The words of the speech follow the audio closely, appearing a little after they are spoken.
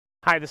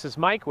Hi, this is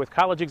Mike with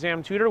College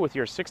Exam Tutor with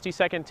your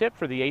 60-second tip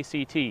for the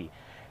ACT.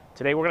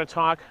 Today we're going to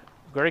talk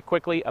very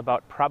quickly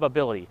about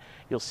probability.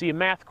 You'll see a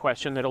math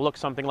question that'll look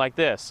something like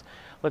this.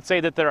 Let's say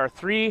that there are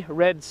 3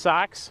 red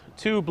socks,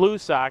 2 blue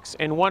socks,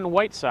 and 1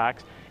 white sock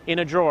in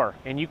a drawer,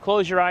 and you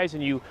close your eyes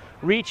and you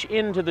reach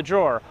into the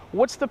drawer.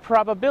 What's the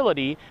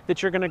probability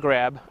that you're going to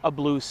grab a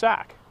blue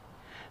sock?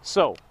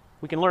 So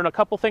we can learn a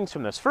couple things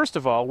from this. First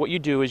of all, what you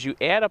do is you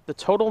add up the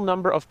total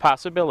number of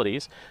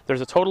possibilities.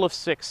 There's a total of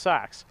 6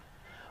 socks.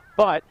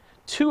 But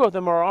 2 of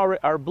them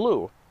are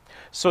blue.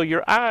 So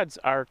your odds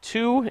are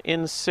 2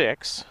 in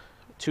 6,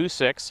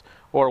 2/6,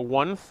 or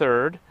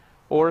 1/3,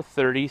 or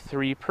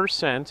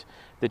 33%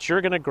 that you're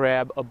going to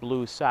grab a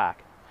blue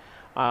sock.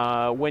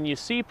 When you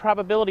see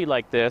probability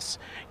like this,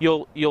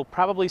 you'll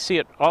probably see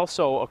it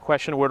also a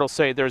question where it'll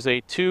say there's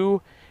a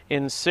 2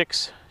 in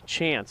 6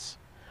 chance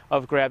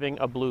of grabbing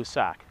a blue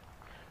sock.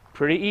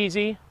 Pretty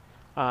easy.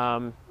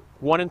 1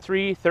 in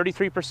 3,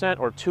 33%,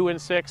 or 2 in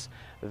 6,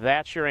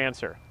 that's your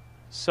answer.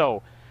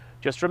 So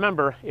just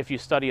remember, if you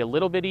study a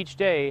little bit each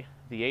day,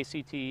 the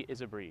ACT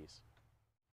is a breeze.